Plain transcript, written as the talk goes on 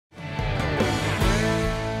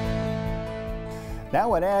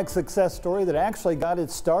Now an ag success story that actually got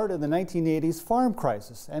its start in the 1980s farm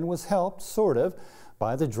crisis and was helped, sort of,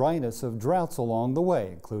 by the dryness of droughts along the way,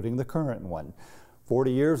 including the current one.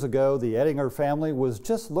 40 years ago, the Edinger family was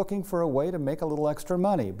just looking for a way to make a little extra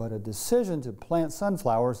money, but a decision to plant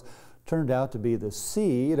sunflowers turned out to be the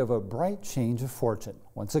seed of a bright change of fortune.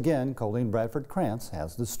 Once again, Colleen Bradford Krantz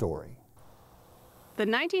has the story. The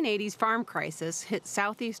 1980s farm crisis hit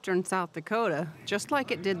southeastern South Dakota just like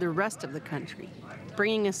it did the rest of the country,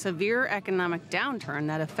 bringing a severe economic downturn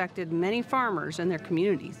that affected many farmers and their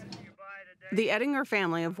communities. The Edinger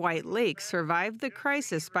family of White Lake survived the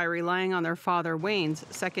crisis by relying on their father Wayne's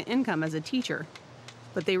second income as a teacher,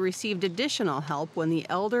 but they received additional help when the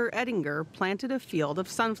elder Edinger planted a field of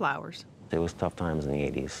sunflowers. It was tough times in the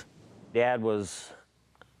 80s. Dad was,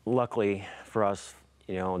 luckily for us,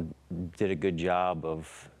 did a good job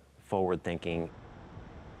of forward thinking.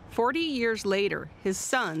 40 years later, his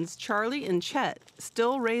sons, Charlie and Chet,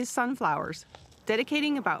 still raise sunflowers,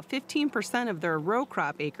 dedicating about 15% of their row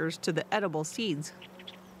crop acres to the edible seeds.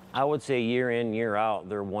 I would say year in, year out,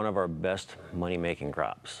 they're one of our best money-making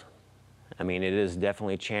crops. I mean, it is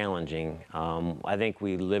definitely challenging. I think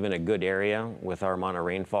we live in a good area with our amount of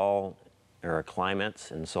rainfall, or our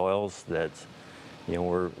climates and soils that,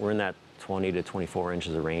 we're in that 20 to 24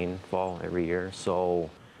 inches of rainfall every year, so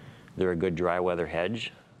they're a good dry weather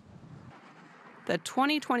hedge. The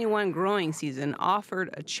 2021 growing season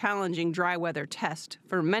offered a challenging dry weather test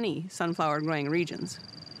for many sunflower growing regions.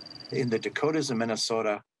 In the Dakotas and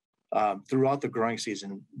Minnesota, throughout the growing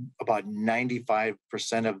season, about 95%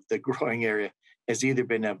 of the growing area has either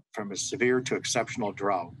been from a severe to exceptional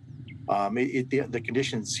drought. The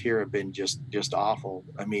conditions here have been just awful.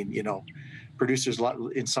 I mean, producers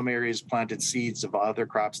in some areas planted seeds of other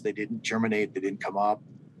crops. They didn't germinate, they didn't come up.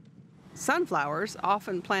 Sunflowers,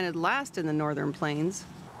 often planted last in the northern plains,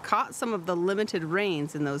 caught some of the limited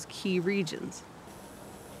rains in those key regions.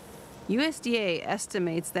 USDA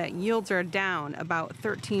estimates that yields are down about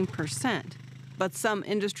 13%, but some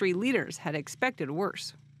industry leaders had expected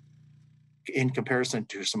worse. In comparison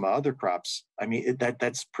to some other crops, I mean,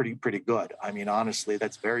 that's pretty good. I mean, honestly,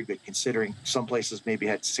 that's very good considering some places maybe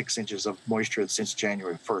had 6 inches of moisture since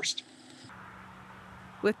January 1st.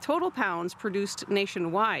 With total pounds produced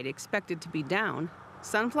nationwide expected to be down,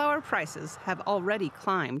 sunflower prices have already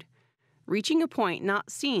climbed, reaching a point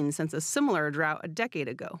not seen since a similar drought a decade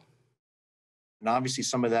ago. And obviously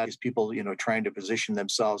some of that is people, trying to position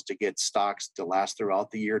themselves to get stocks to last throughout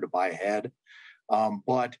the year to buy ahead.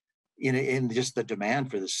 But in just the demand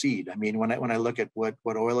for the seed. I mean, when I look at what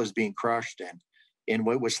oil is being crushed and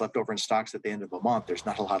what was left over in stocks at the end of the month, there's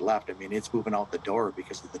not a lot left. I mean, it's moving out the door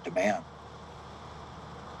because of the demand.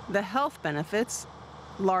 The health benefits,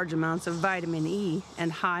 large amounts of vitamin E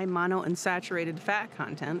and high monounsaturated fat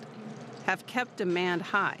content, have kept demand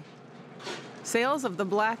high. Sales of the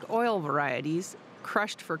black oil varieties,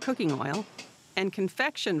 crushed for cooking oil, and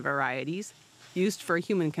confection varieties, used for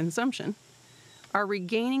human consumption, are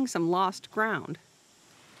regaining some lost ground.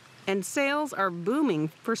 And sales are booming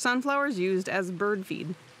for sunflowers used as bird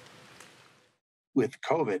feed. With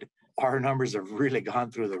COVID, our numbers have really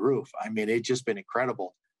gone through the roof. I mean, it's just been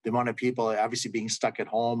incredible. The amount of people obviously being stuck at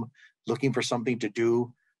home, looking for something to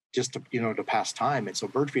do just to pass time. And so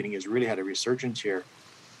bird feeding has really had a resurgence here.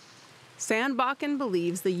 Sandbakken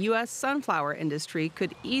believes the U.S. sunflower industry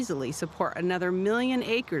could easily support another 1 million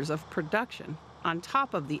acres of production on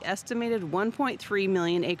top of the estimated 1.3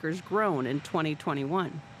 million acres grown in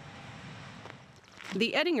 2021.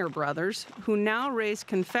 The Edinger brothers, who now raise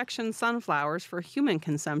confection sunflowers for human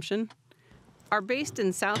consumption, are based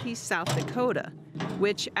in southeast South Dakota,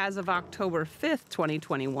 which, as of October 5th,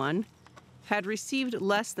 2021, had received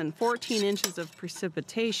less than 14 inches of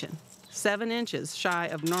precipitation, 7 inches shy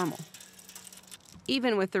of normal.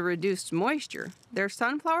 Even with the reduced moisture, their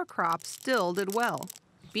sunflower crop still did well,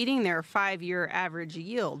 beating their 5-year average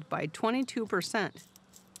yield by 22%.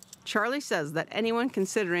 Charlie says that anyone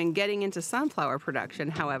considering getting into sunflower production,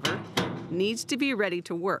 however, needs to be ready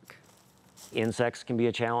to work. Insects can be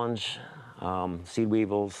a challenge. Seed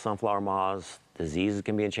weevils, sunflower moths, diseases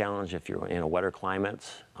can be a challenge if you're in a wetter climate.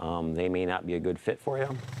 They may not be a good fit for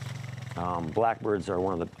you. Blackbirds are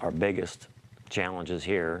one of our biggest challenges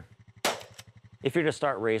here. If you're to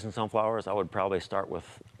start raising sunflowers, I would probably start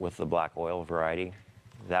with the black oil variety.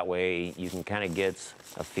 That way you can kind of get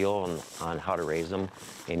a feel on how to raise them,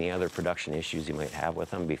 any other production issues you might have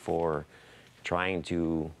with them before trying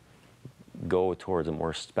to go towards a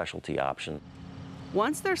more specialty option.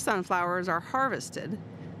 Once their sunflowers are harvested,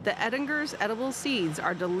 the Edinger's edible seeds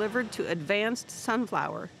are delivered to Advanced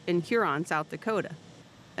Sunflower in Huron, South Dakota,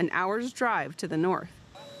 an hour's drive to the north.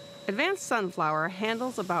 Advanced Sunflower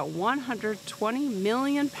handles about 120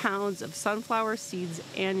 million pounds of sunflower seeds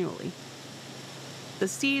annually. The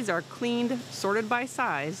seeds are cleaned, sorted by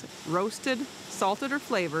size, roasted, salted or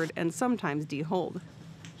flavored, and sometimes dehulled.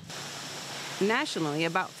 Nationally,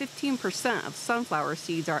 about 15% of sunflower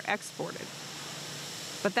seeds are exported.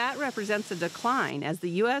 But that represents a decline as the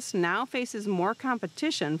U.S. now faces more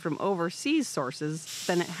competition from overseas sources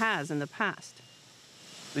than it has in the past.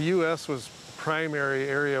 The U.S. was primary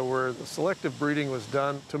area where the selective breeding was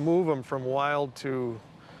done to move them from wild to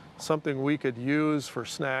something we could use for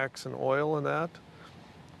snacks and oil and that.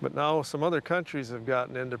 But now some other countries have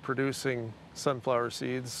gotten into producing sunflower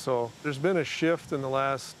seeds, so there's been a shift in the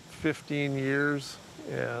last 15 years,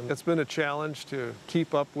 and it's been a challenge to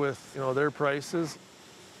keep up with, their prices.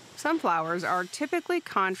 Sunflowers are typically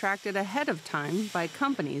contracted ahead of time by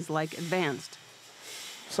companies like Advanced.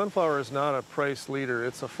 Sunflower is not a price leader,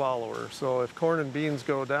 it's a follower. So if corn and beans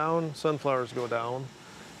go down, sunflowers go down.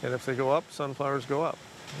 And if they go up, sunflowers go up.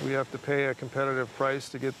 We have to pay a competitive price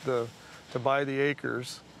to get to buy the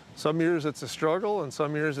acres. Some years it's a struggle and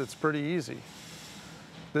some years it's pretty easy.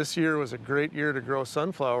 This year was a great year to grow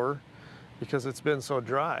sunflower because it's been so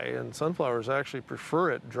dry, and sunflowers actually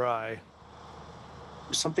prefer it dry.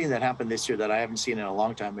 Something that happened this year that I haven't seen in a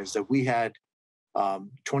long time is that we had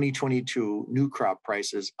 2022 new crop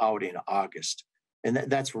prices out in August. And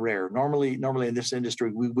that's rare. Normally in this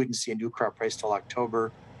industry, we wouldn't see a new crop price till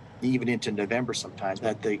October, even into November sometimes.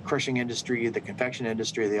 That the crushing industry, the confection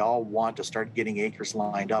industry, they all want to start getting acres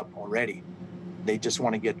lined up already. They just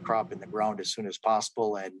want to get crop in the ground as soon as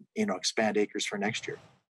possible and, expand acres for next year.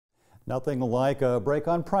 Nothing like a break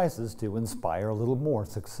on prices to inspire a little more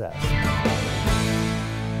success.